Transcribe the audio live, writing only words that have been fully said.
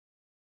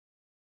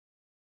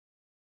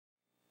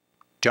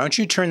Don't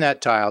you turn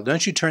that dial,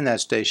 don't you turn that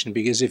station,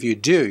 because if you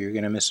do, you're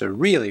going to miss a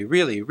really,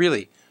 really,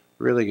 really,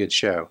 really good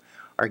show.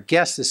 Our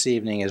guest this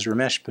evening is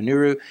Ramesh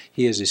Ponnuru.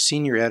 He is a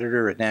senior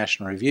editor at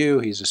National Review.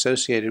 He's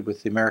associated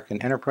with the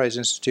American Enterprise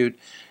Institute.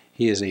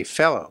 He is a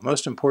fellow.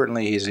 Most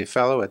importantly, he is a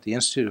fellow at the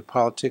Institute of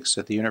Politics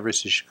at the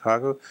University of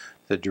Chicago.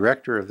 The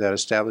director of that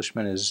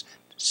establishment is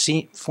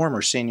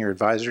former senior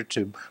advisor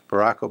to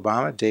Barack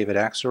Obama, David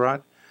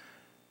Axelrod.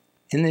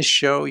 In this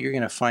show, you're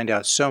going to find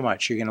out so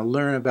much. You're going to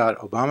learn about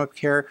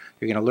Obamacare.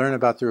 You're going to learn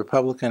about the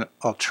Republican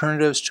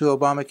alternatives to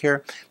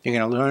Obamacare. You're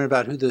going to learn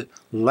about who the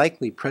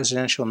likely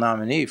presidential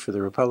nominee for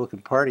the Republican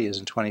Party is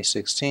in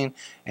 2016.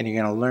 And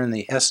you're going to learn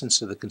the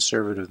essence of the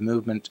conservative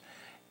movement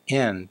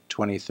in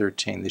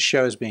 2013. The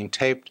show is being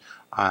taped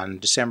on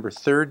December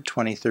 3rd,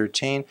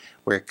 2013.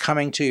 We're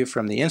coming to you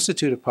from the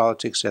Institute of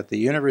Politics at the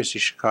University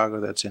of Chicago.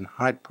 That's in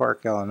Hyde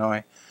Park,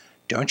 Illinois.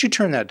 Don't you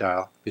turn that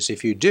dial, because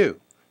if you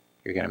do,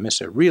 you're going to miss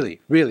a really,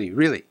 really,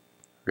 really,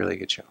 really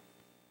good show.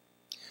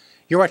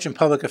 You're watching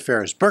Public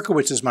Affairs.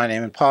 Berkowitz is my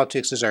name, and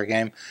politics is our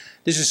game.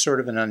 This is sort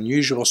of an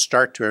unusual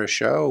start to our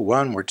show.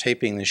 One, we're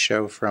taping the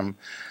show from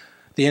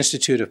the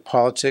Institute of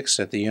Politics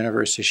at the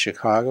University of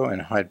Chicago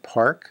in Hyde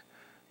Park.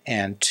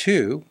 And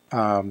two,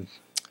 the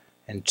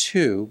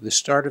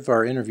start of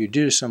our interview,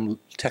 due to some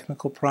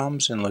technical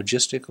problems and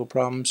logistical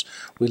problems,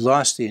 we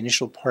lost the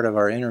initial part of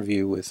our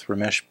interview with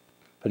Ramesh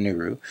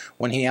Ponnuru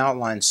when he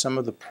outlined some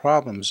of the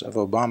problems of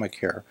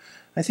Obamacare.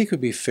 I think it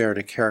would be fair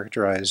to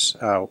characterize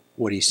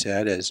what he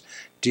said as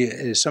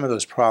some of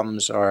those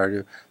problems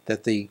are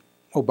that the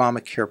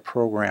Obamacare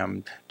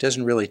program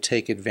doesn't really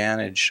take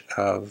advantage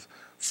of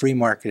free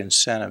market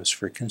incentives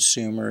for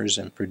consumers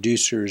and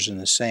producers in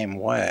the same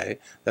way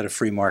that a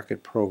free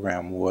market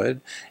program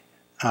would.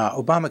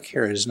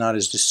 Obamacare is not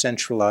as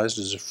decentralized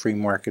as a free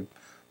market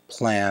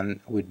plan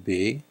would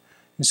be.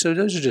 And so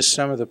those are just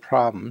some of the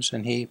problems,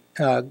 and he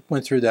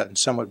went through that in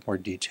somewhat more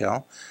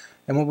detail.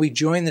 And when we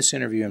join this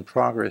interview in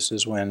progress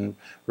is when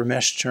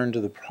Ramesh turned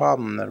to the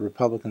problem that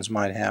Republicans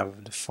might have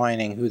of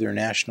defining who their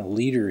national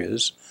leader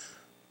is,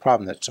 a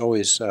problem that's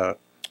always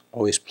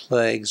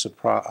plagues a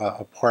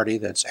party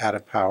that's out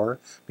of power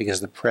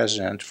because the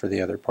president for the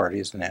other party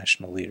is the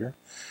national leader.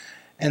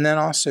 And then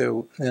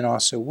also,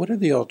 what are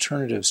the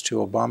alternatives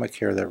to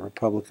Obamacare that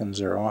Republicans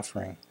are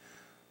offering?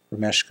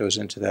 Ramesh goes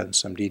into that in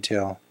some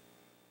detail.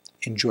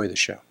 Enjoy the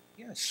show.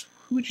 Yes.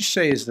 Who would you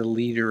say is the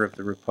leader of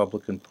the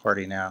Republican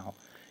Party now?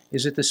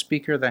 Is it the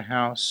Speaker of the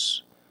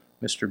House,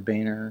 Mr.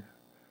 Boehner?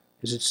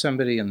 Is it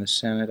somebody in the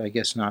Senate? I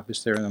guess not,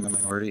 because they're in the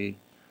minority.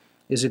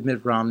 Is it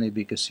Mitt Romney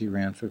because he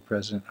ran for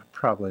president?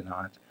 Probably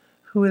not.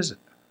 Who is it?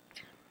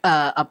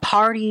 A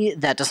party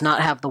that does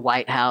not have the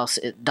White House,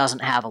 it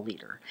doesn't have a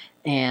leader.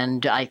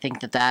 And I think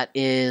that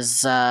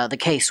is the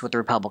case with the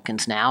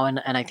Republicans now. And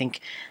I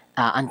think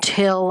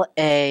until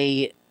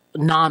a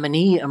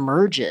nominee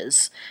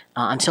emerges,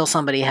 until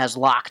somebody has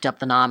locked up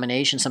the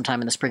nomination sometime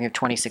in the spring of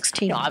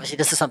 2016. Obviously,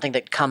 this is something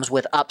that comes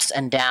with ups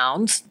and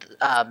downs,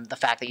 the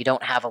fact that you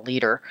don't have a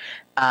leader.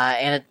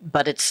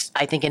 But it's,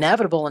 I think,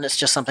 inevitable, and it's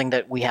just something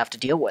that we have to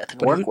deal with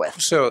and work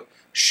with. So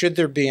should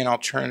there be an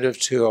alternative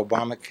to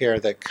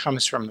Obamacare that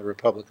comes from the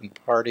Republican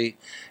Party?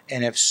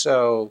 And if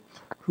so,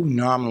 who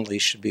nominally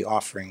should be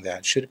offering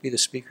that? Should it be the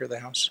Speaker of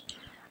the House?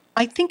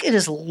 I think it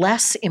is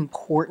less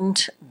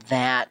important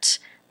that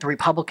the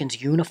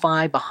Republicans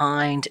unify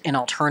behind an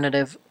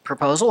alternative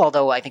proposal,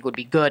 although I think it would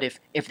be good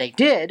if they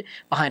did,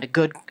 behind a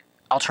good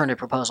alternative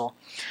proposal,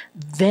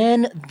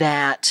 then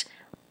that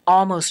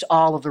almost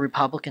all of the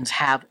Republicans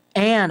have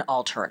an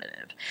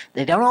alternative.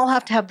 They don't all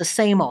have to have the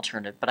same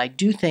alternative, but I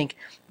do think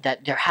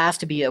that there has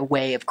to be a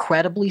way of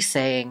credibly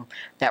saying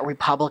that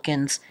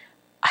Republicans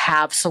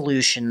have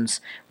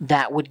solutions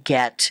that would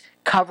get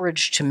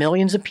coverage to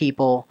millions of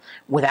people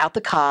without the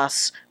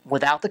costs,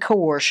 without the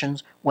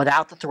coercions,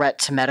 without the threat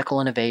to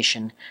medical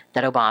innovation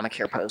that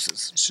Obamacare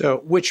poses. So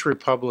which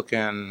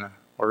Republican,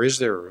 or is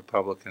there a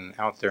Republican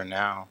out there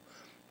now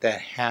that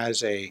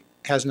has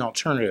an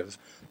alternative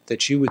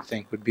that you would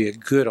think would be a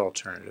good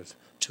alternative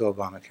to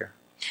Obamacare?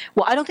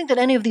 Well, I don't think that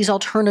any of these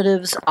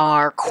alternatives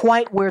are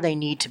quite where they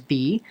need to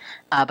be,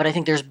 but I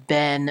think there's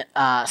been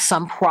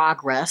some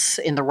progress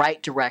in the right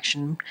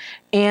direction.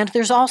 And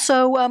there's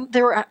also,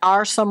 there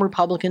are some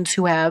Republicans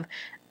who have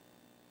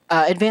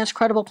advanced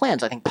credible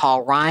plans. I think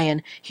Paul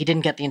Ryan, he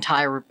didn't get the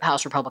entire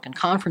House Republican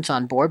Conference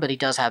on board, but he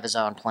does have his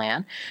own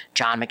plan.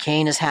 John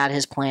McCain has had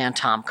his plan.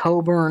 Tom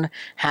Coburn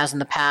has in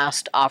the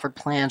past offered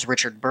plans.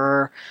 Richard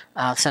Burr,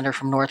 senator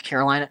from North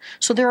Carolina.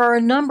 So there are a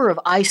number of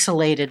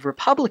isolated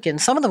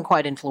Republicans, some of them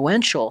quite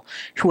influential,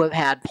 who have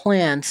had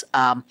plans.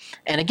 And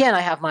again, I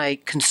have my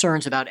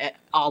concerns about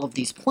all of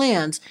these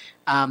plans,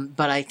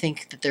 but I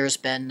think that there's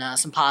been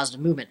some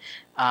positive movement.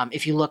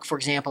 If you look, for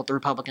example, at the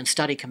Republican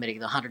Study Committee,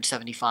 the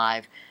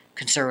 175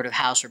 conservative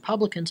House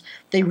Republicans,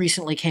 they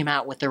recently came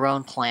out with their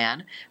own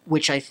plan,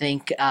 which I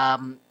think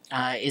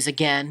is,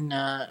 again,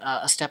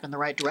 a step in the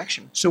right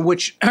direction. So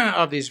which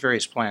of these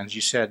various plans, you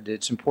said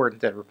it's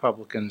important that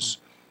Republicans,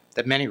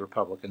 that many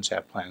Republicans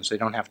have plans. They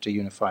don't have to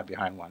unify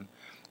behind one.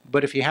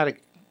 But if you had to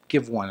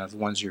give one of the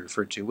ones you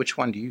referred to. Which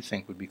one do you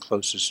think would be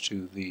closest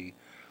to the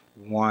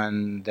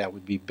one that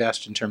would be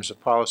best in terms of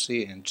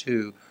policy and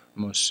two,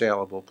 most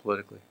saleable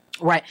politically?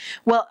 Right.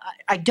 Well,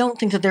 I don't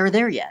think that they're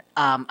there yet.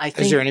 I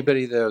think. Is there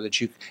anybody, though,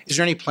 is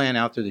there any plan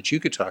out there that you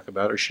could talk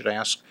about, or should I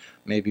ask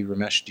maybe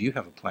Ramesh, do you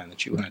have a plan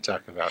that you want to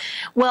talk about?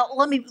 Well,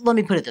 let me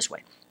put it this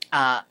way.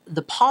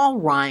 The Paul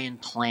Ryan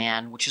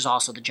plan, which is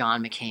also the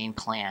John McCain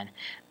plan,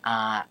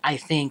 I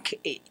think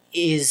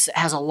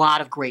has a lot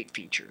of great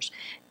features.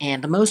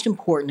 And the most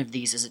important of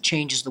these is it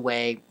changes the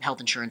way health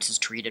insurance is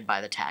treated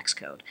by the tax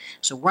code.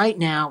 So right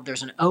now,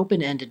 there's an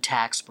open-ended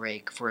tax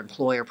break for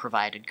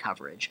employer-provided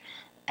coverage.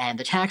 And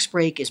the tax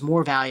break is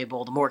more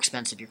valuable the more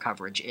expensive your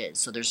coverage is.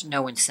 So there's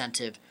no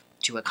incentive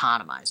to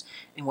economize.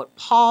 And what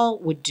Paul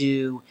would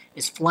do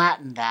is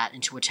flatten that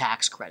into a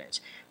tax credit.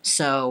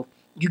 So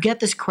you get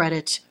this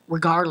credit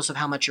regardless of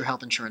how much your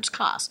health insurance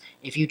costs.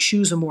 If you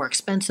choose a more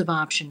expensive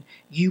option,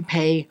 you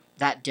pay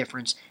that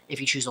difference. If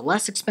you choose a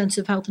less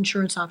expensive health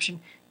insurance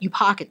option, you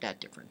pocket that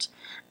difference.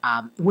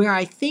 Where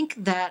I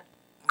think that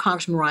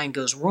Congressman Ryan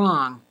goes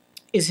wrong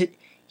is that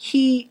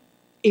he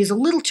is a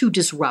little too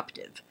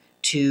disruptive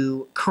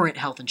to current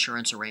health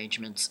insurance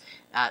arrangements,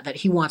 that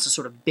he wants a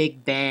sort of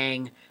big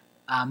bang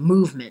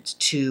movement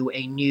to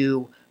a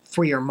new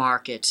freer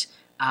market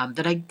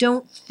that I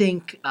don't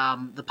think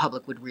the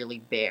public would really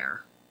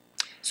bear.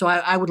 So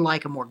I would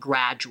like a more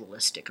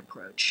gradualistic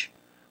approach.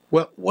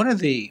 Well, one of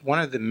the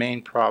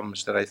main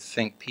problems that I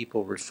think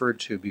people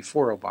referred to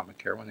before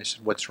Obamacare, when they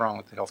said what's wrong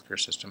with the healthcare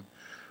system,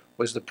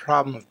 was the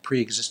problem of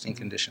pre-existing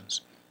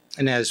conditions.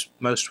 And as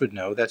most would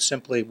know, that's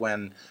simply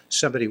when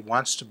somebody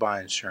wants to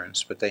buy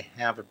insurance, but they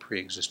have a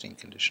pre-existing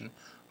condition.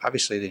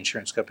 Obviously, the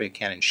insurance company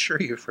can't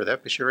insure you for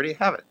that because you already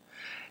have it.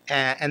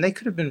 And they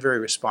could have been very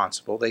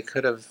responsible. They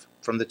could have,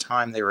 from the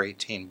time they were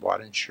 18, bought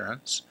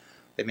insurance.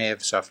 They may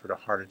have suffered a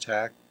heart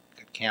attack,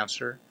 got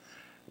cancer.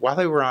 While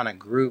they were on a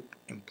group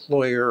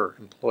employer or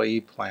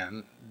employee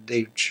plan,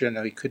 they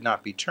generally could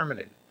not be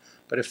terminated.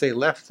 But if they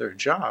left their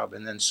job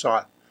and then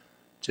sought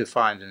to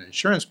find an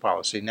insurance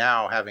policy,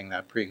 now having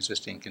that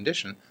pre-existing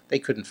condition, they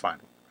couldn't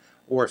find one.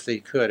 Or if they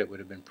could, it would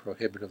have been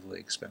prohibitively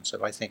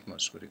expensive. I think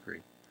most would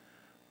agree.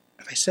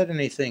 Have I said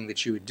anything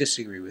that you would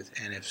disagree with?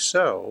 And if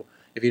so,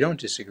 if you don't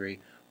disagree,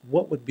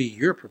 what would be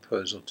your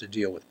proposal to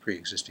deal with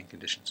pre-existing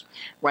conditions?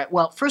 Right.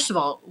 Well, first of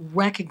all,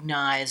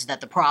 recognize that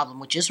the problem,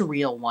 which is a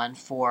real one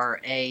for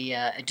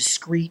a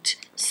discrete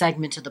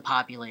segment of the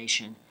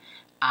population,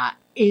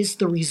 is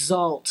the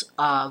result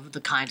of the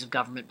kinds of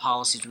government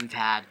policies we've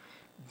had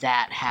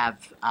that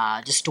have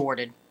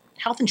distorted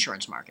health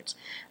insurance markets.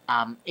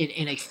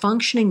 In a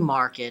functioning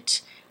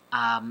market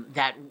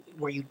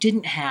where you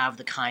didn't have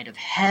the kind of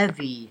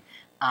heavy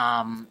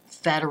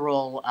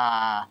federal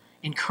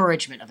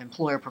encouragement of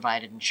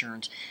employer-provided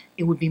insurance,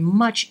 it would be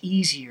much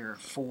easier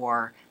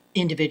for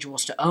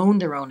individuals to own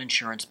their own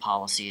insurance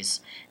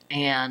policies.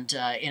 And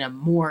in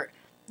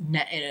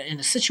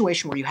a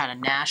situation where you had a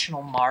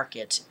national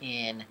market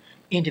in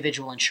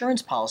individual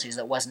insurance policies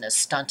that wasn't as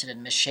stunted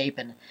and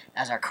misshapen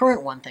as our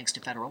current one, thanks to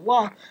federal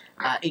law,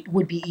 it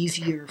would be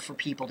easier for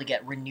people to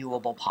get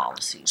renewable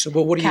policies. So,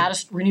 but what do you...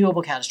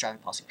 renewable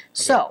catastrophic policy. Okay.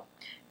 So,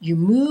 you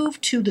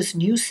move to this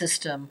new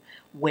system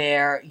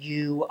where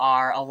you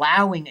are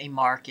allowing a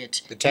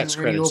market, the tax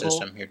credit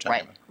system you're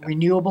talking about, yeah,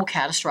 renewable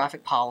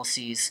catastrophic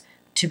policies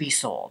to be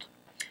sold.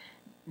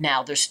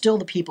 Now, there's still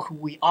the people who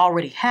we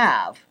already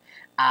have,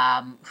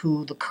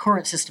 who the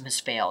current system has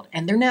failed,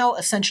 and they're now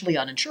essentially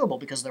uninsurable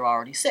because they're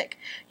already sick.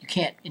 You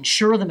can't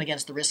insure them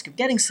against the risk of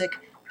getting sick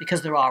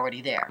because they're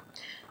already there.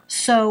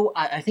 So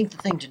I think the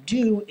thing to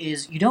do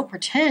is you don't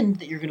pretend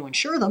that you're going to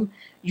insure them.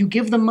 You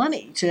give them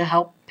money to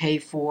help pay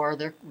for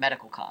their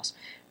medical costs.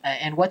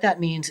 And what that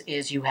means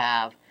is you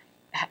have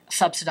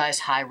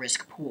subsidized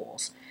high-risk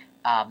pools.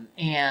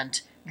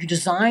 And you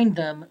design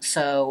them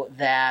so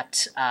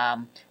that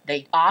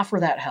they offer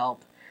that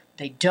help.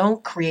 They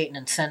don't create an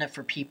incentive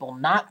for people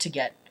not to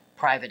get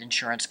private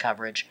insurance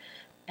coverage.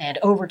 And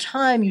over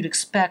time, you'd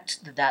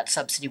expect that that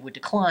subsidy would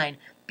decline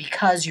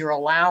because you're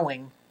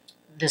allowing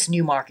this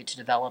new market to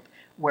develop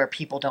where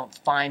people don't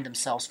find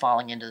themselves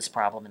falling into this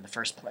problem in the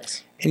first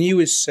place. And you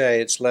would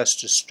say it's less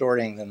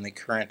distorting than the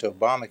current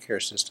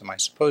Obamacare system. I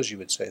suppose you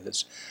would say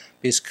this,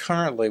 because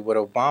currently what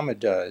Obama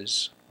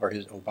does, or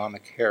his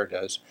Obamacare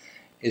does,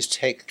 is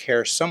take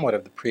care somewhat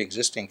of the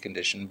pre-existing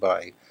condition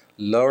by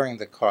lowering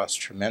the cost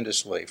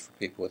tremendously for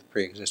people with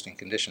pre-existing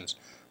conditions,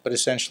 but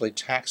essentially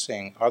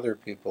taxing other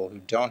people who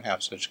don't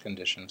have such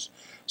conditions.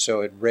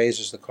 So it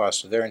raises the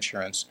cost of their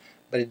insurance,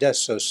 but it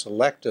does so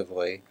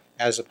selectively,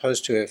 as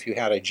opposed to if you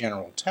had a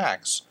general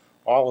tax,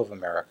 all of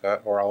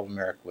America, or all of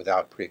America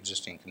without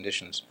pre-existing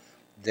conditions,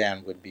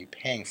 then would be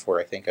paying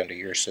for, I think, under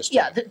your system.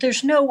 Yeah,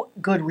 there's no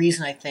good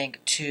reason, I think,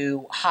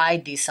 to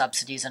hide these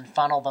subsidies and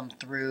funnel them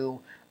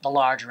through the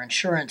larger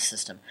insurance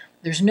system.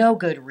 There's no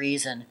good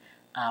reason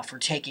for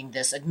taking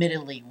this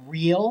admittedly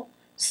real,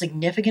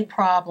 significant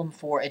problem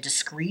for a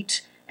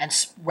discrete and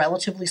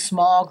relatively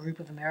small group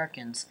of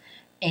Americans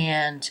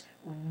and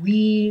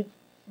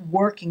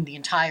reworking the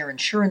entire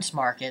insurance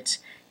market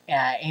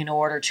in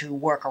order to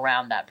work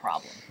around that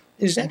problem.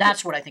 Is that and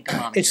that's what I think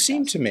Obamacare it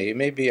seemed does. to me,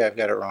 maybe I've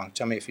got it wrong,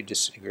 tell me if you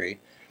disagree,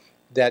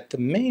 that the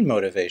main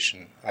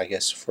motivation, I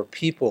guess, for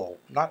people,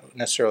 not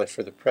necessarily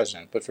for the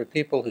president, but for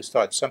people who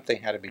thought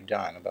something had to be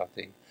done about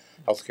the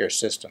healthcare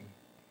system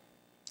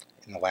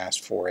in the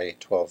last 4, 8,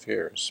 12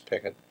 years,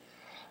 pick it,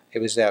 it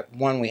was that,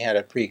 one, we had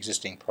a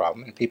pre-existing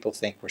problem, and people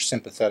think we're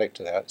sympathetic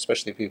to that,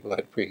 especially people who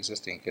had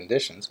pre-existing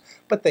conditions,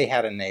 but they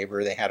had a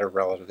neighbor, they had a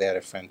relative, they had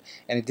a friend,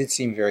 and it did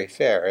seem very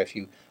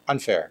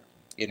unfair.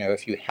 You know,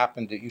 if you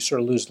happen to, you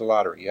sort of lose the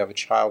lottery. You have a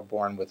child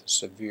born with a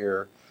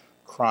severe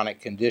chronic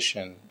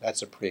condition,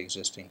 that's a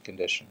pre-existing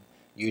condition.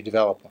 You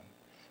develop one.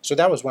 So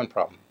that was one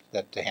problem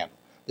to handle.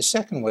 The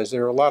second was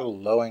there were a lot of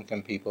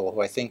low-income people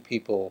who I think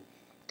people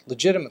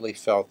legitimately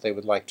felt they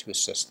would like to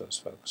assist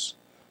those folks.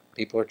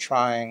 People are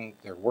trying,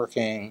 they're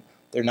working,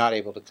 they're not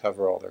able to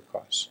cover all their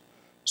costs.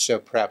 So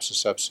perhaps a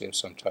subsidy of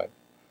some type.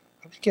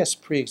 I would guess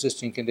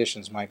pre-existing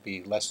conditions might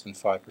be less than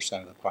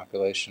 5% of the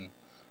population.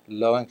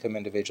 Low-income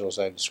individuals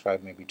I've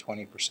described maybe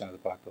 20% of the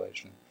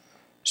population.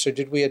 So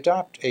did we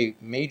adopt a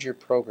major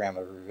program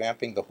of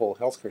revamping the whole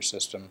healthcare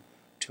system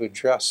to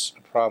address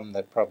a problem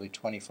that probably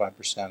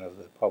 25% of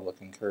the public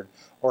incurred?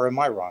 Or am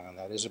I wrong on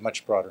that? Is it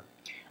much broader?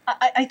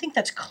 I think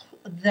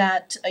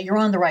that you're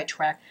on the right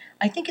track.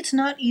 I think it's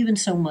not even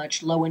so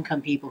much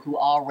low-income people who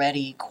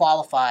already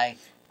qualify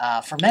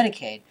for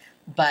Medicaid,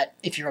 but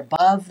if you're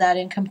above that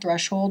income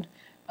threshold,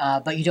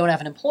 but you don't have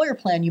an employer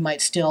plan, you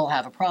might still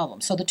have a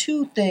problem. So the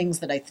two things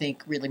that I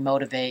think really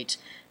motivate,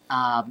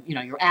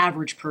 your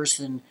average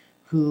person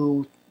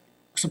who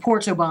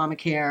supports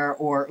Obamacare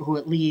or who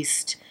at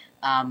least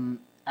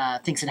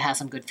thinks it has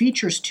some good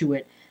features to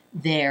it,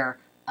 there.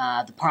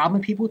 The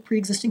problem of people with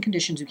pre-existing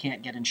conditions who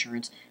can't get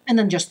insurance, and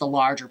then just the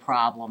larger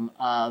problem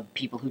of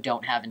people who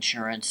don't have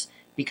insurance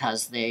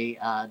because they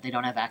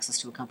don't have access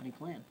to a company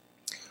plan.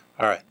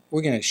 All right,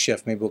 we're going to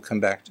shift. Maybe we'll come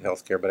back to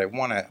healthcare, but I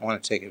want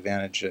to take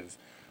advantage of.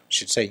 I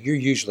should say you're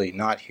usually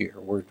not here.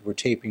 We're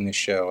taping the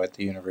show at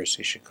the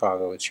University of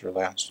Chicago. It's your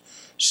last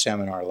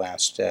seminar,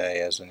 last day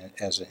as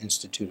an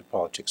Institute of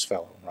Politics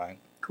fellow, right?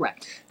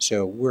 Correct.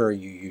 So where are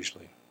you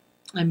usually?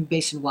 I'm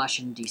based in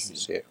Washington,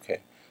 D.C.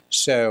 Okay,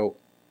 so.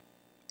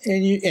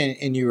 And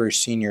you were a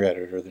senior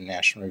editor of the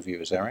National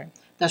Review, is that right?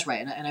 That's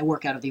right, and I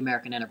work out of the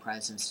American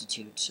Enterprise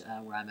Institute,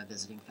 where I'm a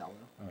visiting fellow.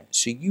 All right.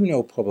 So you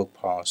know public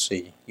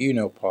policy, you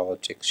know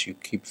politics, you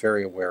keep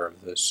very aware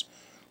of this.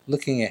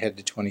 Looking ahead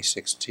to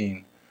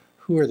 2016,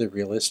 who are the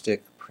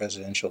realistic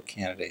presidential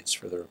candidates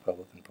for the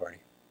Republican Party?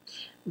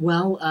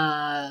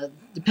 Well,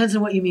 depends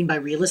on what you mean by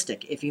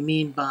realistic. If you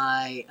mean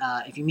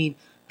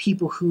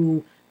people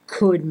who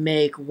could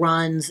make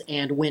runs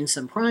and win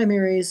some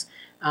primaries,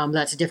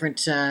 that's a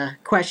different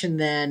question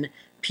than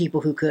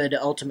people who could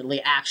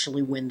ultimately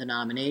actually win the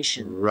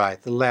nomination.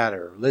 Right, the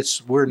latter.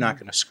 We're not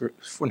going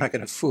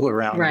to fool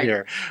around Right.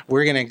 here.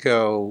 We're going to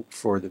go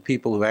for the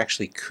people who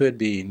actually could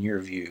be, in your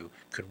view,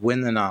 could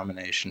win the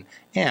nomination,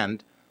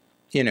 and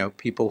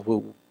people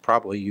who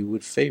probably you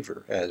would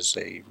favor as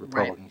a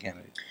Republican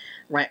candidate.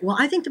 Right. Well,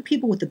 I think the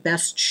people with the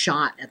best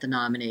shot at the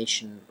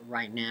nomination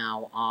right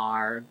now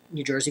are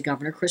New Jersey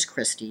Governor Chris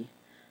Christie,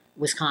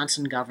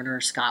 Wisconsin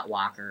Governor Scott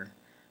Walker,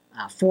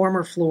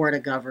 former Florida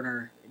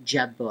Governor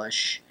Jeb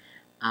Bush,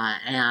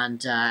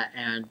 and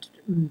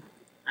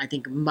I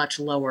think much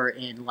lower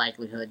in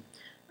likelihood,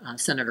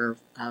 Senator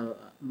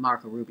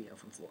Marco Rubio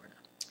from Florida.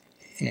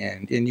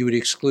 And you would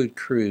exclude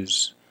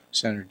Cruz,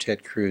 Senator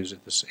Ted Cruz,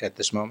 at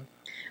this moment?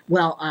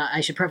 Well,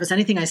 I should preface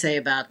anything I say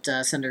about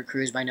Senator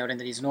Cruz by noting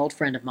that he's an old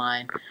friend of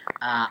mine.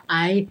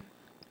 I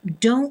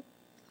don't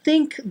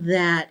think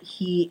that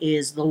he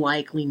is the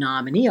likely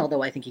nominee,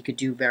 although I think he could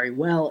do very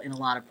well in a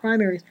lot of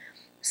primaries,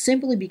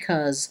 simply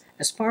because,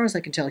 as far as I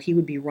can tell, he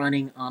would be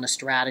running on a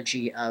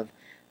strategy of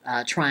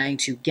trying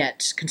to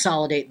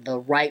consolidate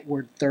the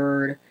rightward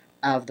third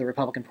of the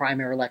Republican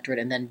primary electorate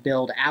and then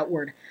build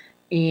outward.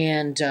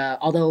 And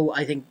although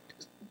I think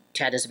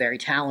Ted is a very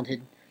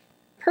talented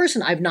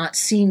person, I've not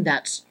seen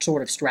that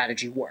sort of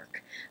strategy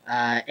work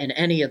in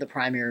any of the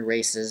primary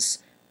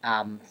races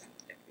from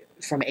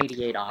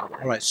 88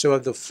 onward. All right, so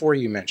of the four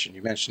you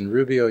mentioned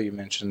Rubio, you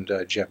mentioned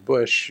Jeb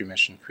Bush, you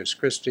mentioned Chris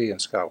Christie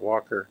and Scott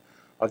Walker.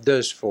 Of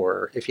those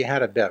four, if you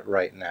had a bet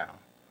right now,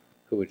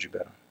 who would you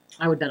bet on?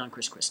 I would bet on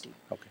Chris Christie.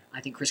 Okay. I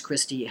think Chris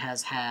Christie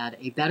has had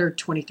a better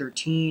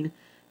 2013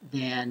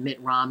 than Mitt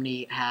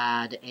Romney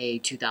had a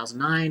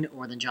 2009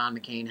 or than John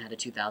McCain had a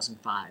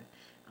 2005.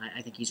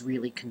 I think he's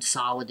really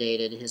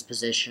consolidated his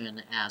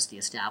position as the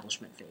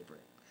establishment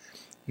favorite.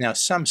 Now,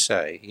 some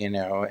say,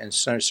 and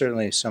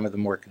certainly some of the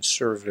more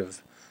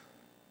conservative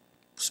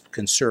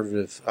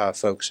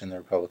folks in the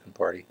Republican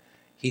Party,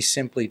 he's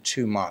simply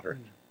too moderate.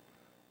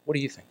 What do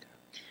you think?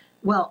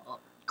 Well,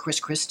 Chris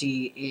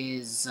Christie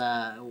is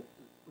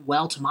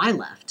well to my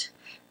left.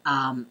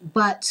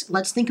 But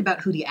let's think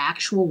about who the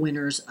actual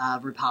winners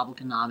of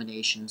Republican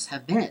nominations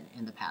have been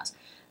in the past.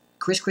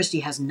 Chris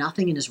Christie has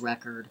nothing in his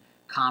record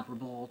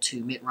comparable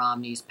to Mitt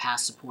Romney's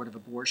past support of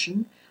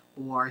abortion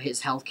or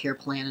his health care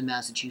plan in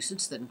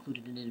Massachusetts that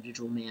included an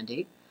individual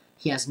mandate.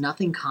 He has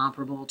nothing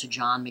comparable to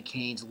John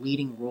McCain's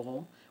leading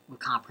role with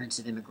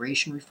comprehensive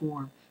immigration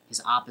reform,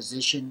 his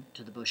opposition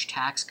to the Bush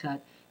tax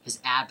cut, his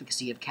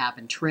advocacy of cap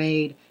and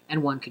trade,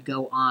 and one could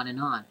go on and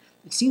on.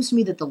 It seems to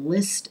me that the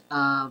list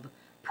of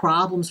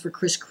problems for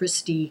Chris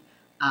Christie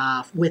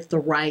with the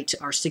right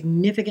are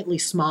significantly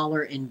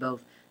smaller in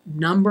both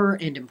number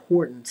and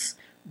importance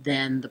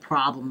than the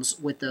problems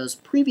with those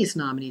previous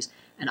nominees.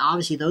 And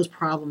obviously those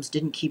problems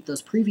didn't keep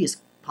those previous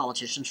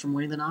politicians from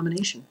winning the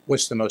nomination.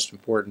 What's the most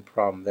important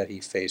problem that he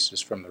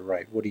faces from the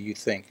right? What do you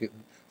think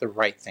the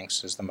right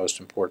thinks is the most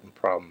important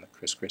problem that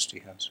Chris Christie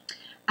has?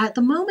 At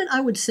the moment, I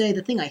would say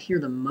the thing I hear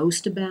the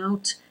most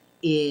about,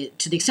 is,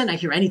 to the extent I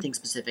hear anything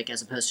specific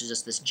as opposed to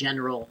just this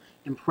general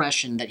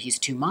impression that he's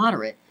too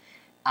moderate,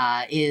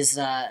 is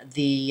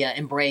the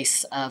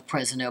embrace of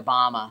President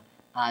Obama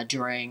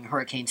during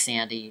Hurricane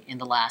Sandy in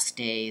the last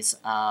days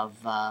of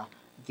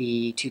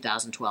the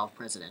 2012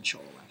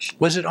 presidential election.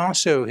 Was it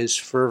also his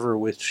fervor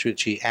with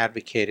which he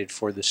advocated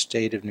for the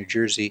state of New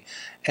Jersey,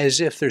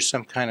 as if there's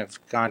some kind of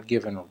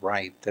God-given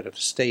right that if a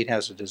state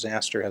has a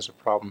disaster, has a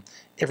problem,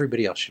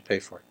 everybody else should pay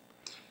for it?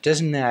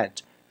 Doesn't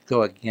that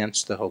go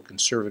against the whole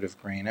conservative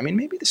grain? I mean,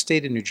 maybe the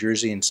state of New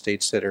Jersey and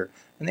states that are,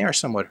 and they are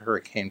somewhat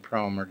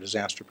hurricane-prone or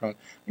disaster-prone,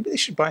 maybe they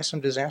should buy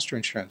some disaster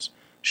insurance.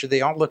 Should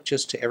they all look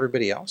just to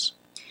everybody else?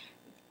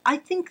 I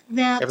think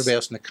that everybody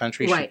else in the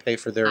country should pay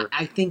for their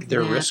I think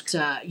their that, risk.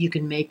 You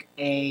can make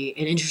an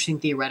interesting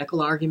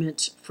theoretical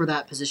argument for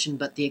that position,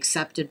 but the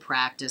accepted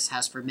practice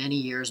has for many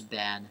years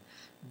been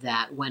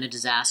that when a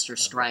disaster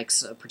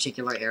strikes a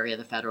particular area,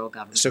 the federal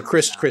government. So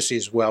Christie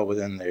is well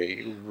within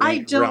the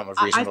realm of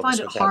reasonableness. I find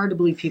it hard to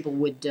believe people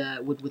would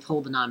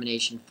withhold the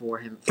nomination for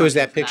him. It was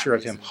that picture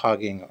of him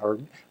hugging or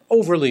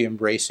overly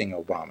embracing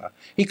Obama.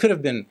 He could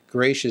have been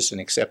gracious in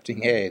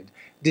accepting aid.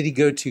 Did he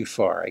go too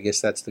far? I guess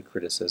that's the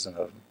criticism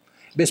of him.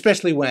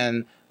 Especially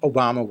when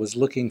Obama was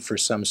looking for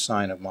some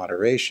sign of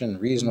moderation,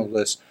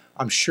 reasonableness.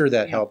 I'm sure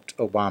that helped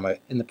Obama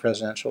in the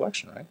presidential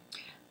election, right?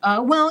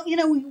 Well, you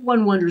know,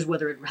 one wonders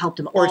whether it helped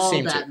him or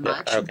all that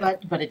much,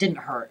 but it didn't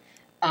hurt.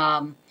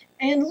 And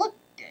look,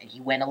 he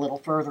went a little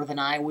further than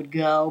I would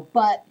go,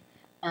 but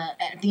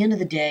at the end of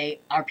the day,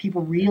 are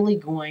people really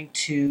going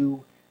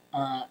to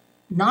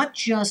not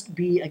just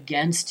be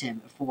against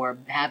him for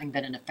having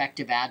been an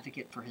effective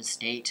advocate for his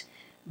state,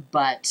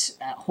 but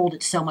hold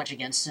it so much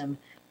against him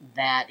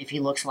that if he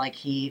looks like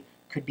he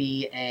could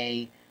be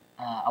a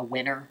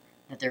winner,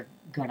 that they're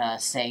going to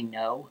say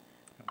no?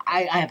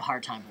 I have a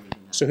hard time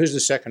believing that. So who's the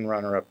second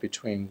runner-up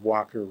between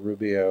Walker,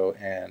 Rubio,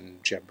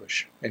 and Jeb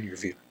Bush, in your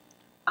view?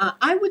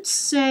 I would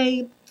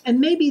say, and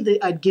maybe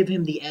I'd give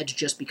him the edge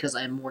just because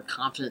I'm more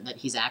confident that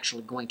he's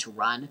actually going to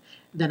run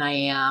than I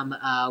am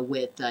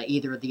with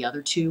either of the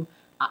other two.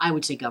 I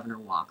would say Governor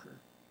Walker.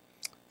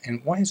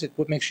 And why is it?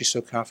 What makes you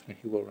so confident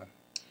he will run?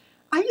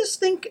 I just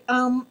think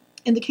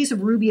in the case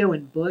of Rubio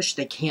and Bush,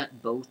 they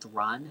can't both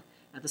run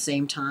at the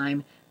same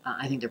time.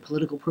 I think their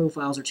political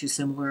profiles are too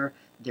similar.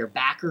 Their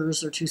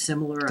backers are too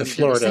similar.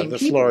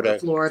 Florida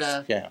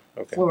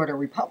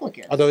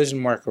Republicans. Although isn't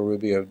Marco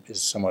Rubio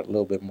is somewhat a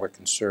little bit more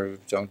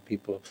conservative? Don't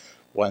people,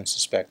 one,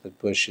 suspect that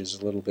Bush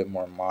is a little bit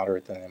more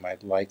moderate than they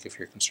might like if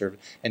you're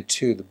conservative? And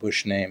two, the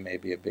Bush name may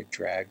be a big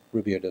drag.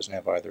 Rubio doesn't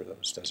have either of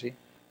those, does he?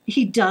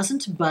 He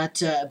doesn't,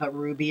 but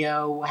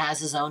Rubio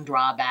has his own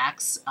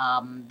drawbacks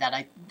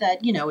that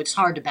it's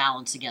hard to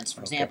balance against.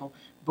 For example,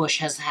 Bush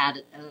has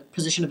had a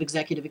position of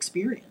executive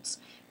experience,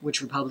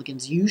 which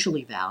Republicans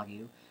usually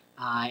value,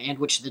 and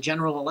which the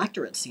general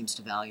electorate seems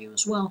to value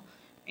as well.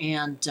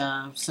 And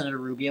Senator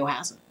Rubio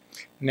hasn't.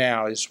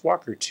 Now, is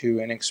Walker too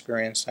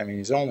inexperienced? I mean,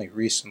 he's only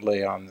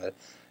recently on the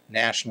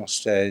national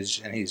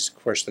stage, and he's,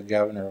 of course, the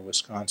governor of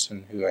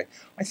Wisconsin, who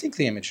I think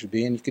the image would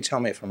be, and you could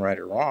tell me if I'm right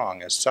or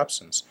wrong, as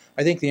substance.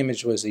 I think the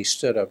image was he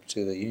stood up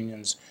to the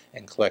unions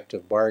and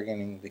collective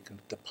bargaining,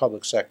 the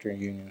public sector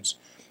unions.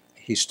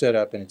 He stood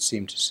up, and it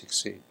seemed to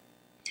succeed.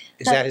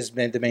 Is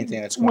that the main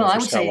thing that's going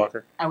on for Scott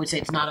Walker? I would say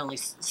it's not only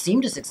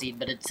seemed to succeed,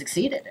 but it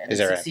succeeded. And it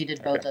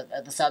succeeded both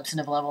at the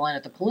substantive level and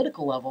at the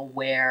political level,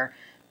 where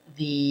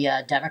the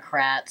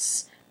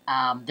Democrats,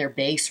 their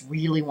base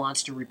really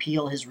wants to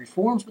repeal his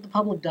reforms, but the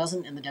public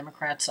doesn't, and the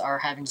Democrats are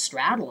having to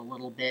straddle a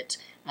little bit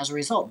as a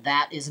result.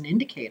 That is an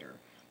indicator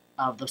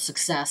of the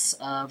success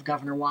of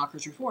Governor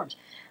Walker's reforms.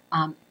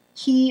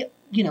 He's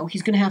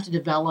going to have to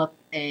develop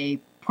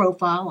a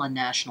profile on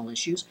national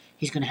issues.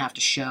 He's going to have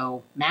to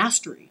show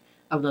mastery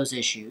of those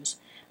issues.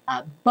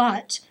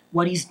 But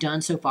what he's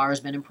done so far has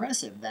been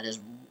impressive. That is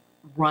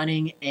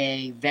running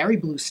a very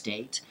blue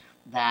state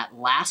that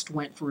last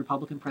went for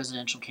Republican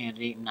presidential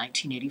candidate in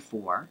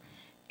 1984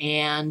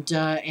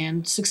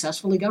 and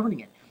successfully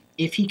governing it.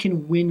 If he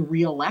can win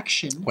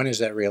re-election... When is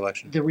that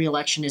re-election? The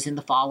re-election is in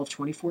the fall of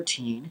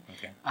 2014.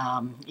 Okay.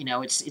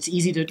 It's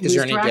easy to lose track of that. Is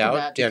there any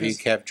doubt? Have you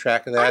kept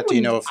track of that? Do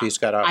you know if he's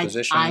got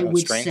opposition? I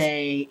would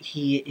say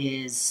he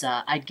is...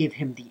 I'd give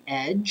him the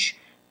edge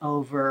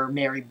over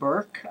Mary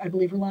Burke, I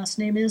believe her last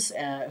name is,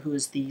 who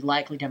is the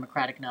likely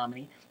Democratic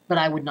nominee. But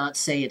I would not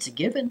say it's a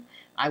given.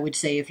 I would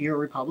say if you're a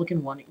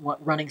Republican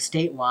running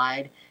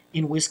statewide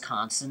in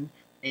Wisconsin,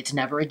 it's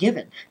never a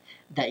given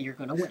that you're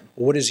going to win.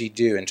 What does he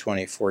do in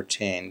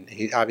 2014?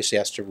 He obviously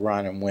has to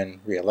run and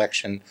win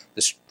re-election.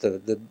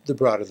 The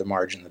broader the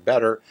margin, the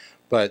better.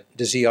 But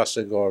does he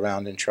also go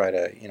around and try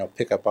to,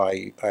 pick up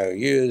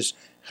IOUs,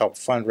 help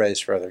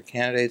fundraise for other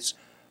candidates?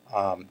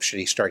 Should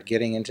he start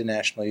getting into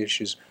national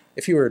issues?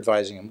 If you were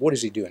advising him, what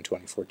does he do in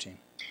 2014?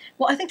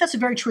 Well, I think that's a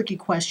very tricky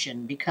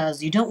question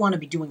because you don't want to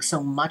be doing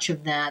so much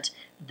of that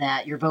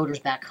your voters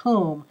back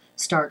home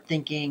start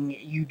thinking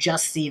you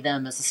just see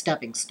them as a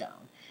stepping stone.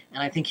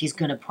 And I think he's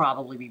going to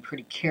probably be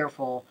pretty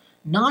careful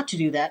not to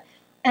do that.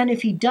 And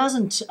if he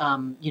doesn't,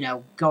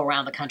 go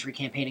around the country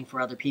campaigning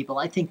for other people,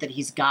 I think that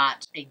he's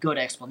got a good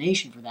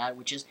explanation for that,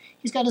 which is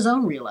he's got his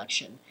own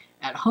reelection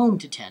at home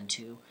to tend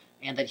to,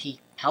 and that he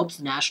helps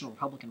the National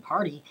Republican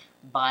Party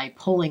by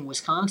pulling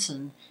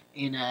Wisconsin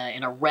in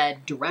a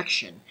red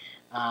direction,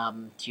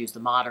 to use the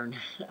modern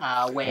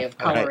way of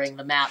coloring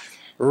the map.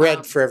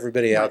 Red for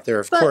everybody out there,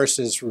 of course,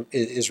 is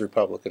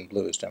Republican.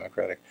 Blue is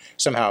Democratic.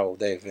 Somehow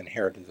they've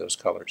inherited those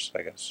colors,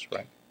 I guess,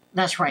 right?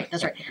 That's right.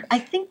 I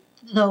think,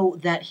 though,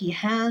 that he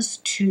has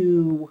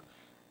to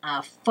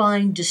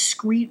find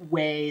discrete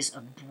ways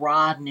of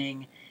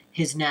broadening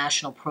his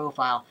national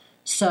profile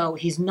so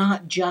he's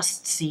not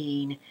just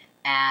seen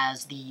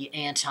as the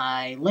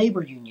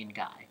anti-labor union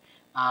guy,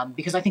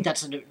 because I think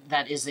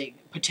that is a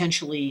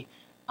potential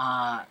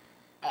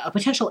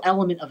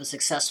element of a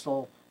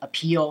successful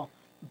appeal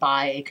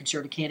by a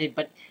conservative candidate,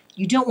 but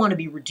you don't want to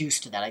be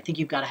reduced to that. I think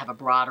you've got to have a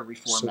broader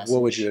reform message. So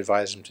what would you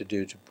advise him to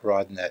do to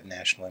broaden that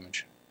national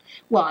image?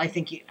 Well, I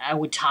think I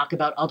would talk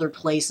about other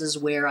places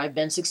where I've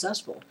been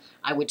successful.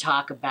 I would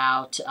talk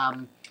about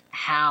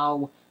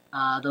how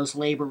those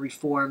labor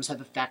reforms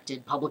have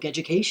affected public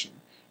education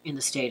in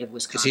the state of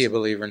Wisconsin. Is he a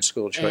believer in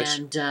school choice?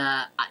 And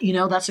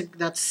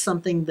that's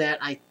something that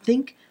I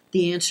think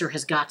the answer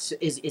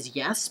is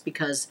yes,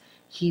 because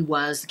he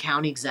was the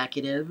county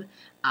executive,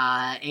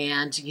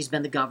 and he's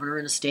been the governor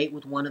in a state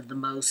with one of the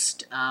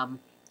most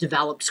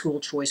developed school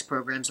choice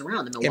programs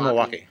around. The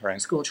Milwaukee,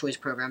 right? School choice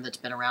program that's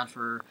been around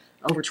for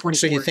over 20 years.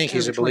 So you think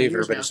he's a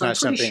believer, but it's not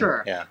something...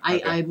 Sure. Yeah,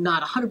 okay. I'm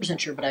not 100%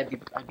 sure, but I'd be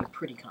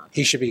pretty confident.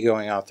 He should be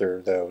going out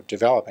there, though,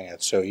 developing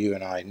it, so you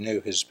and I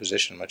knew his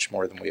position much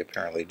more than we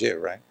apparently do,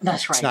 right?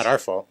 That's right. It's not our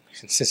fault.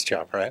 It's his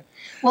job, right?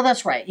 Well,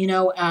 that's right.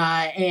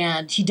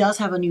 And he does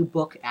have a new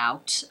book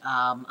out,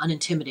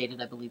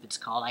 Unintimidated, I believe it's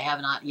called. I have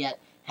not yet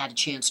had a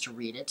chance to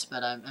read it,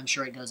 but I'm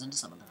sure it goes into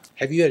some of that.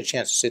 Have you had a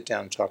chance to sit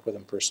down and talk with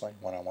him personally,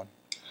 one-on-one?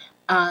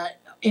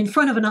 In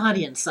front of an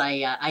audience,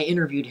 I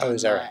interviewed him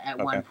at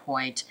okay. one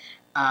point,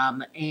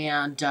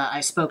 and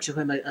I spoke to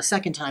him a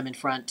second time in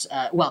front.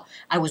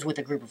 I was with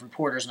a group of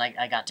reporters, and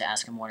I got to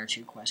ask him one or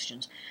two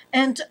questions.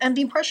 And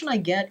the impression I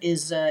get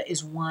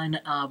is one.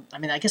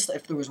 I guess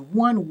if there was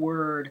one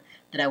word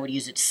that I would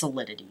use, it's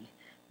solidity.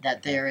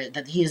 That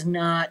he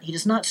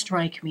does not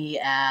strike me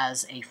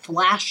as a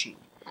flashy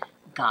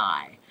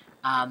guy.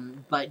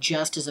 But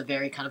just as a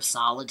very kind of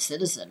solid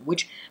citizen,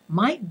 which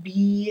might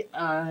be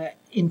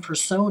in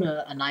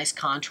persona a nice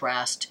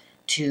contrast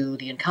to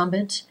the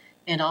incumbent,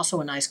 and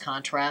also a nice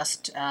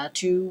contrast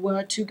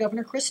to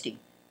Governor Christie.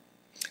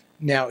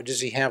 Now, does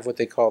he have what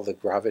they call the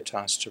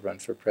gravitas to run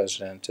for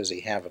president? Does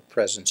he have a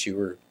presence? You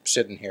were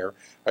sitting here,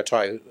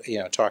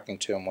 talking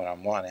to him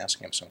one-on-one,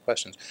 asking him some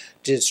questions.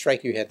 Did it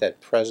strike you he had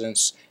that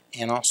presence,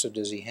 and also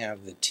does he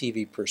have the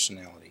TV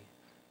personality?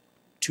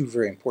 Two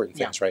very important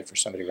things, right, for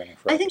somebody running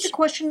for office. I think the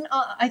question.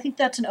 I think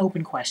that's an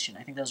open question.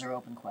 I think those are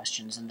open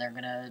questions, and they're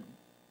going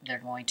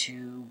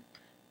to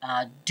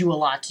do a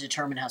lot to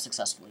determine how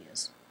successful he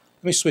is.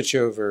 Let me switch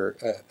over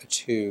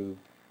to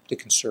the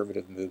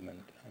conservative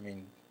movement. I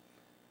mean,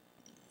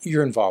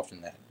 you're involved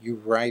in that. You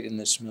write in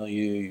this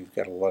milieu. You've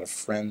got a lot of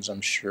friends,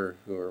 I'm sure,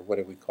 who are, what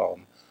do we call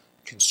them,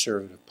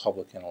 conservative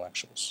public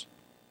intellectuals.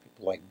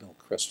 People like Bill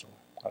Kristol.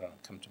 I don't know,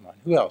 come to mind.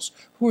 Who else?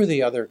 Who are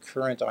the other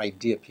current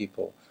idea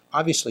people?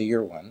 Obviously,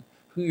 you're one.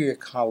 Who are your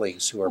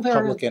colleagues who are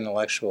public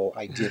intellectual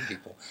idea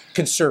people?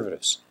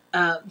 Conservatives.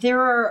 There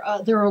are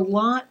a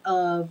lot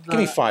of... Give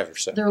me five or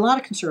so. There are a lot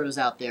of conservatives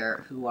out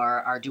there who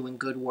are doing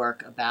good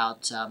work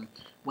about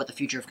what the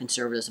future of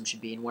conservatism should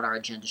be and what our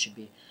agenda should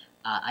be.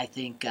 I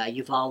think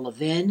Yuval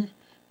Levin,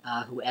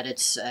 who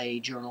edits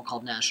a journal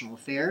called National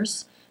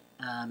Affairs,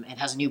 and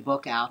has a new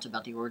book out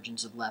about the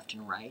origins of left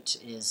and right,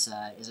 is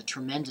a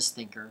tremendous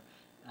thinker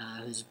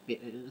who's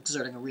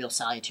exerting a real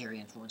salutary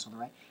influence on the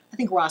right. I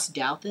think Ross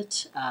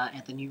Douthat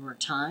at the New York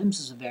Times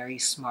is a very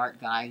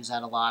smart guy who's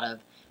had a lot of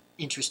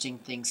interesting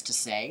things to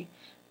say.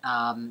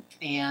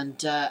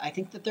 And I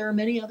think that there are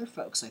many other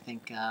folks. I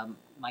think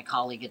my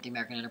colleague at the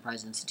American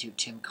Enterprise Institute,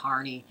 Tim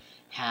Carney,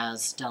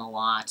 has done a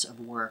lot of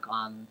work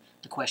on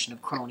the question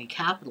of crony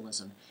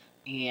capitalism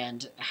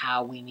and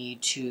how we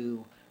need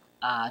to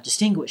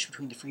distinguish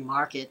between the free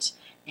market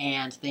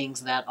and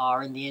things that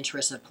are in the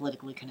interest of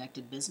politically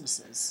connected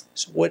businesses.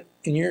 So what,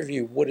 in your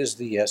view, what is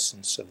the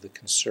essence of the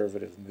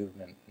conservative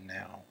movement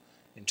now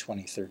in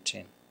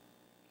 2013?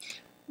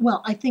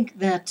 Well, I think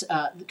that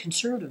the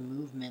conservative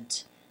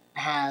movement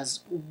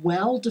has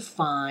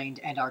well-defined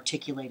and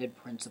articulated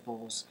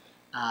principles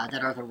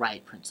that are the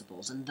right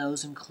principles. And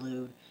those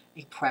include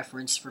a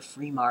preference for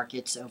free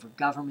markets over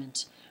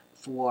government,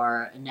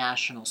 for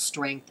national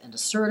strength and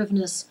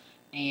assertiveness,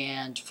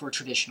 and for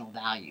traditional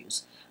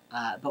values.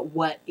 But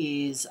what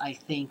is, I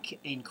think,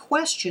 in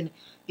question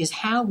is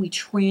how we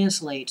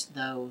translate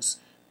those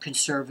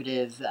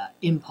conservative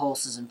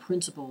impulses and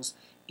principles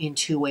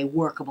into a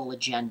workable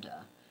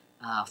agenda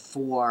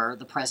for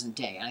the present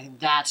day. And I think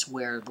that's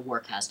where the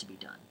work has to be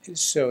done.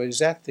 So is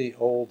that the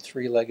old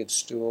three-legged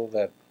stool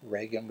that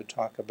Reagan would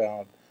talk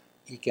about?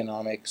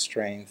 Economic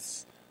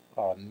strength,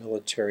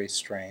 military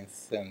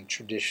strength, and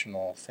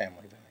traditional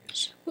family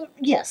values. Well,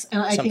 yes,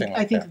 and I Something think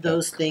like that,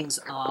 those things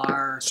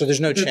are. So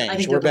there's no I change.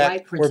 think We're they're the back.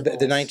 right principles.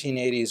 The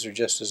 1980s are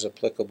just as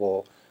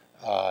applicable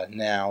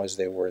now as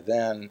they were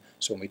then.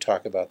 So when we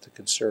talk about the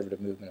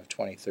conservative movement of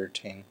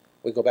 2013,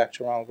 we go back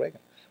to Ronald Reagan.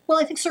 Well,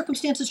 I think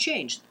circumstances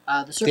changed.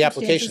 The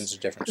applications are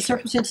different. The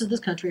circumstances of this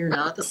country are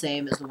not the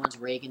same as the ones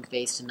Reagan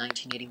faced in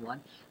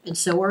 1981, and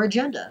so our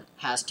agenda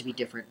has to be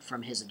different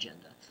from his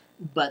agenda.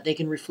 But they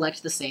can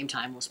reflect the same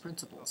timeless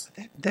principles.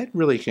 That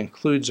really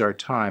concludes our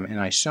time, and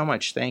I so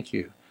much thank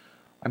you.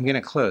 I'm going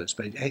to close,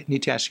 but I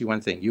need to ask you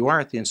one thing. You are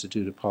at the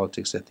Institute of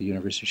Politics at the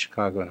University of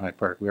Chicago in Hyde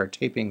Park. We are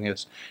taping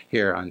this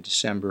here on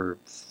December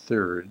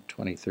 3rd,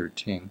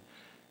 2013.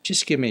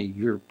 Just give me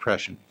your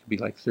impression. It could be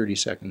like 30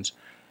 seconds.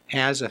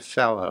 As a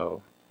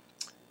fellow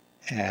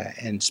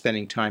and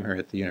spending time here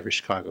at the University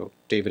of Chicago,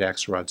 David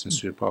Axelrod's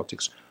Institute of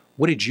Politics,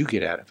 what did you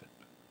get out of it?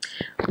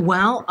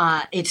 Well,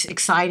 it's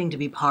exciting to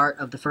be part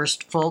of the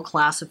first full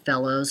class of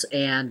fellows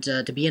and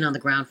to be in on the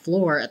ground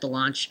floor at the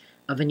launch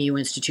of a new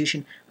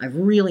institution. I've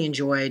really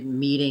enjoyed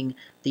meeting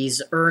these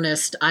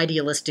earnest,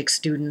 idealistic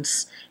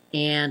students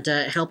and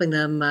helping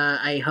them,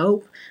 I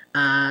hope,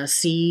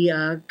 see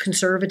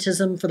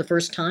conservatism for the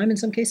first time in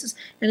some cases,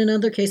 and in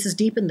other cases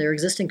deepen their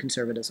existing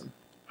conservatism.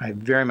 I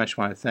very much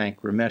want to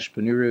thank Ramesh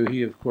Ponnuru.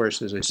 He, of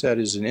course, as I said,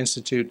 is an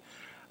institute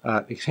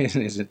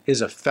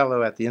is a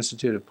fellow at the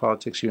Institute of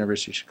Politics,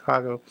 University of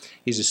Chicago.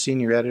 He's a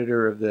senior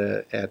editor of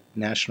at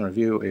National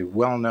Review, a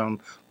well-known,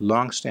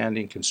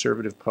 long-standing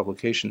conservative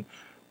publication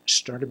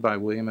started by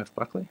William F.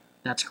 Buckley.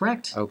 That's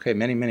correct. Okay,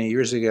 many, many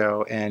years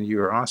ago, and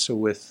you are also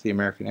with the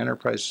American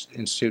Enterprise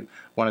Institute,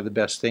 one of the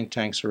best think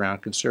tanks around,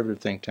 conservative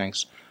think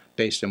tanks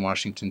based in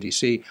Washington,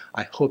 D.C.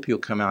 I hope you'll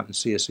come out and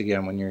see us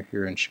again when you're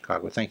here in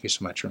Chicago. Thank you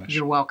so much, Ramesh.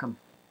 You're welcome.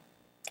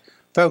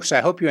 Folks,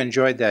 I hope you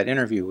enjoyed that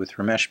interview with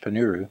Ramesh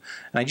Ponnuru,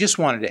 and I just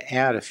wanted to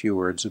add a few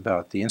words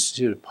about the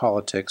Institute of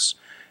Politics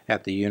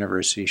at the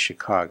University of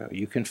Chicago.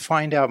 You can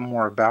find out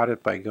more about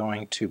it by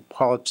going to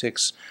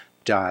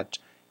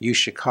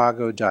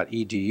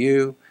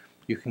politics.uchicago.edu.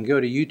 You can go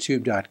to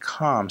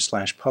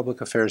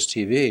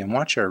youtube.com/publicaffairs.tv and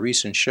watch our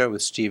recent show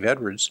with Steve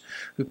Edwards,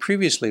 who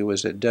previously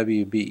was at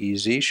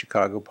WBEZ,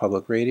 Chicago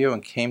Public Radio,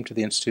 and came to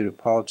the Institute of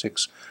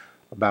Politics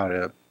about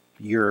a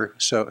year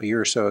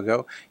or so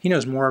ago. He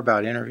knows more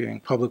about interviewing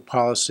public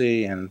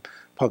policy and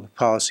public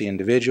policy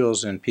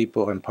individuals and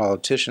people and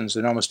politicians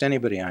than almost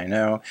anybody I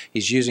know.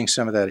 He's using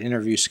some of that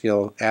interview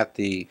skill at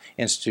the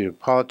Institute of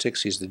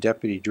Politics. He's the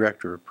Deputy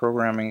Director of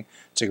Programming.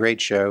 It's a great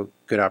show,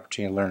 good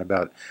opportunity to learn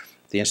about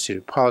the Institute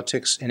of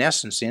Politics. In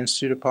essence, the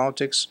Institute of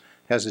Politics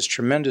has this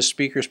tremendous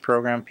speakers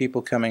program,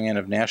 people coming in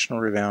of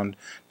national renown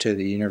to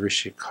the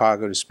University of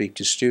Chicago to speak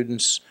to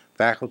students,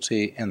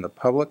 faculty, and the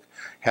public.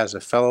 Has a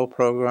fellows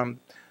program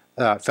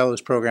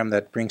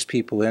that brings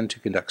people in to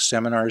conduct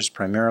seminars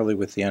primarily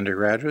with the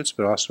undergraduates,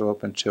 but also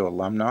open to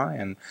alumni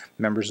and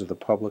members of the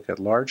public at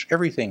large.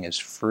 Everything is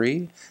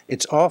free.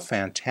 It's all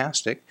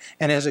fantastic,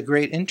 and has a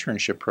great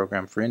internship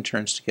program for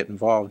interns to get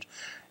involved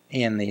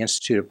in the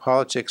Institute of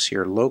Politics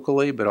here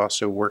locally, but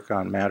also work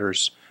on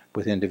matters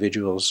with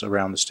individuals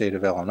around the state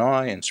of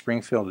Illinois and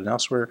Springfield and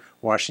elsewhere,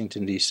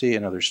 Washington, D.C.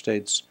 and other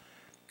states.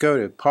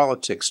 Go to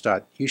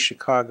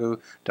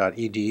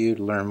politics.uchicago.edu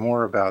to learn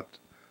more about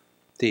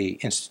the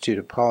Institute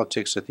of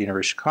Politics at the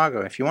University of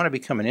Chicago. If you want to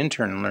become an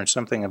intern and learn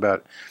something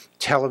about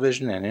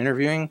television and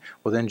interviewing,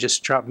 well then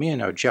just drop me a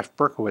note, Jeff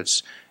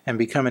Berkowitz, and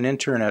become an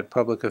intern at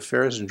Public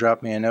Affairs, and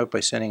drop me a note by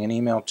sending an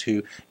email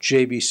to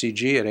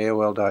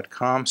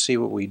jbcg@aol.com. See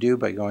what we do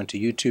by going to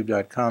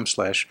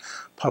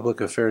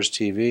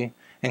youtube.com/publicaffairs.tv,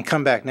 and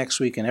come back next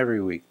week and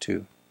every week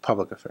to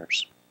Public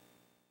Affairs.